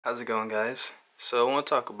How's it going, guys? So I want to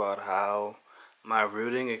talk about how my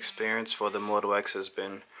rooting experience for the Moto X has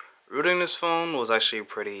been. Rooting this phone was actually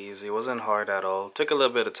pretty easy. It wasn't hard at all. It took a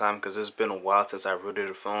little bit of time because it's been a while since I rooted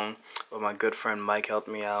a phone. But my good friend Mike helped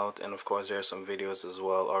me out, and of course there are some videos as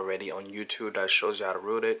well already on YouTube that shows you how to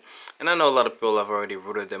root it. And I know a lot of people have already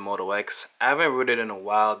rooted their Moto X. I haven't rooted in a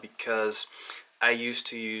while because I'm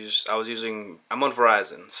on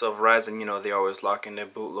Verizon. So Verizon, they're always locking their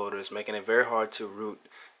bootloaders, making it very hard to root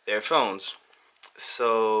their phones.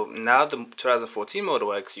 So now the 2014 Moto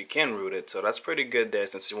X, you can root it, so that's pretty good there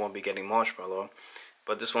since you won't be getting Marshmallow.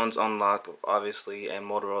 But this one's unlocked, obviously, and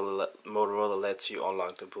Motorola lets you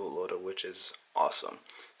unlock the bootloader, which is awesome.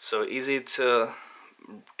 So easy to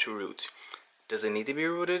root. Does it need to be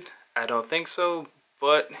rooted? I don't think so,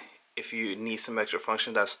 but if you need some extra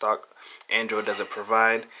function that stock Android doesn't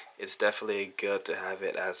provide, it's definitely good to have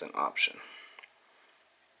it as an option.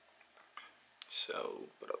 So,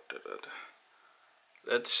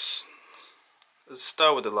 let's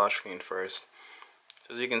start with the lock screen first.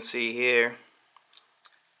 So as you can see here,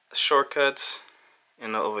 shortcuts,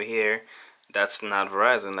 and over here, that's not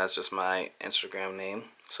Verizon, that's just my Instagram name.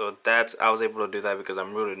 So I was able to do that because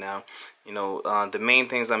I'm rooted now. The main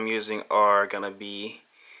things I'm using are gonna be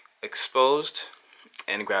Exposed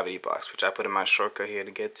and Gravity Box, which I put in my shortcut here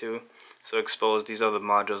to get to. So Exposed, these are the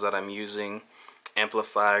modules that I'm using.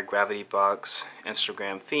 Amplifier, Gravity Box,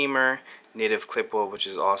 Instagram Themer, Native Clipboard, which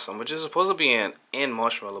is awesome, which is supposed to be in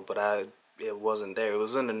Marshmallow, but it wasn't there. It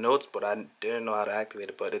was in the notes, but I didn't know how to activate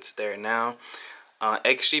it, but it's there now.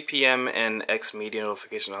 XGPM and X Media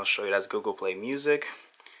notification, I'll show you. That's Google Play Music.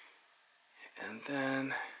 And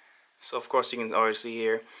then, so of course you can already see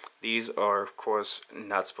here, these are of course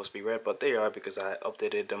not supposed to be red, but they are because I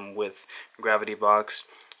updated them with Gravity Box.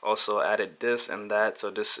 Also added this and that, so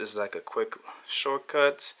this is like a quick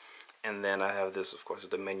shortcut. And then I have this, of course,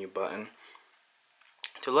 the menu button.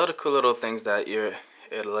 So a lot of cool little things that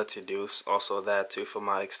it lets you do. Also that too for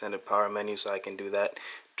my extended power menu, so I can do that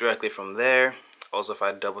directly from there. Also if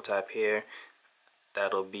I double tap here,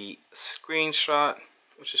 that'll be screenshot,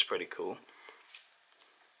 which is pretty cool.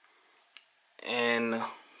 And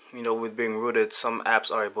with being rooted, some apps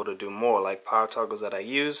are able to do more, like power toggles that I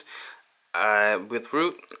use. With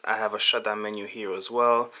root, I have a shutdown menu here as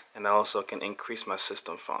well, and I also can increase my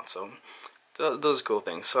system font. So those are cool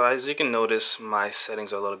things. So as you can notice, my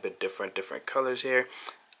settings are a little bit different colors here.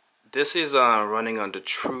 This is running on the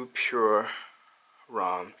True Pure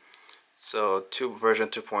ROM. So version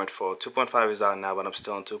 2.4. 2.5 is out now, but I'm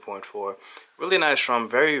still on 2.4. Really nice ROM,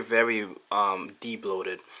 very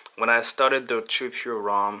de-bloated. When I started the True Pure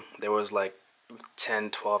ROM, there was like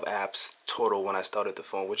 10-12 apps total when I started the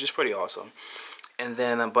phone, which is pretty awesome. And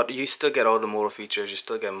then but you still get all the Moto features. You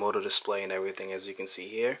still get Moto display and everything, as you can see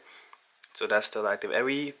here. So that's still active.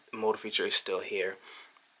 Every Moto feature is still here.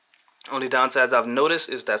 Only downsides I've noticed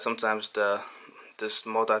is that sometimes this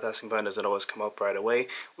multitasking button doesn't always come up right away,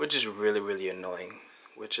 which is really annoying.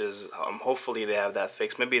 Which is hopefully they have that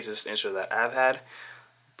fixed. Maybe it's just an issue that I've had,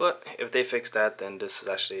 but if they fix that, then this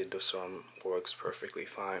ROM works perfectly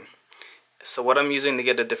fine. So what I'm using to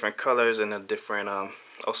get the different colors and the different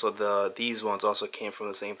also these ones also came from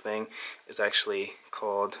the same thing, is actually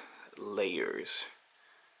called layers.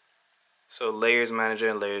 So layers manager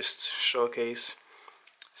and layers showcase.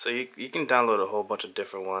 So you can download a whole bunch of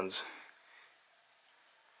different ones.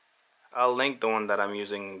 I'll link the one that I'm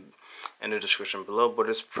using in the description below, but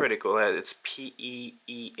it's pretty cool. It's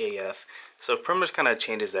PEEAF. So it pretty much kind of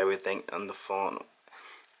changes everything on the phone.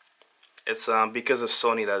 It's because of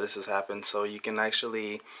Sony that this has happened, so you can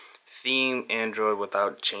actually theme Android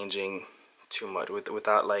without changing too much,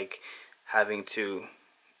 without like having to.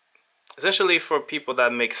 Essentially, for people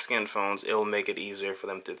that make skin phones, it'll make it easier for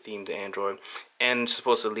them to theme to Android, and it's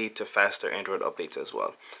supposed to lead to faster Android updates as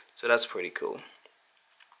well. So that's pretty cool.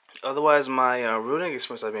 Otherwise, my rooting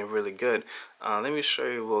experience has been really good. Let me show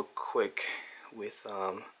you real quick with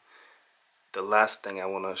the last thing I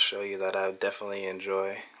want to show you that I definitely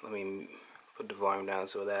enjoy. Let me put the volume down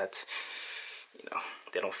so that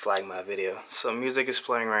they don't flag my video. So music is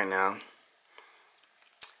playing right now,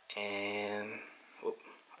 and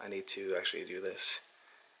I need to actually do this.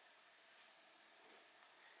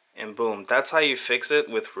 And boom, that's how you fix it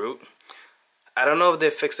with root. I don't know if they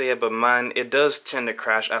fixed it yet, but mine, it does tend to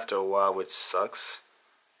crash after a while, which sucks.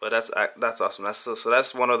 But that's awesome. So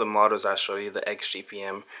that's one of the models I show you, the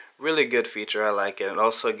XGPM. Really good feature. I like it. It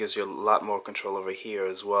also gives you a lot more control over here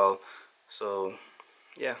as well. So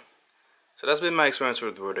yeah. So that's been my experience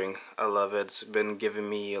with rooting. I love it. It's been giving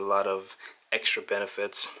me a lot of extra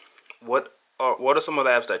benefits. What are some of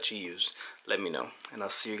the apps that you use? Let me know, and I'll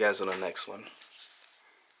see you guys on the next one.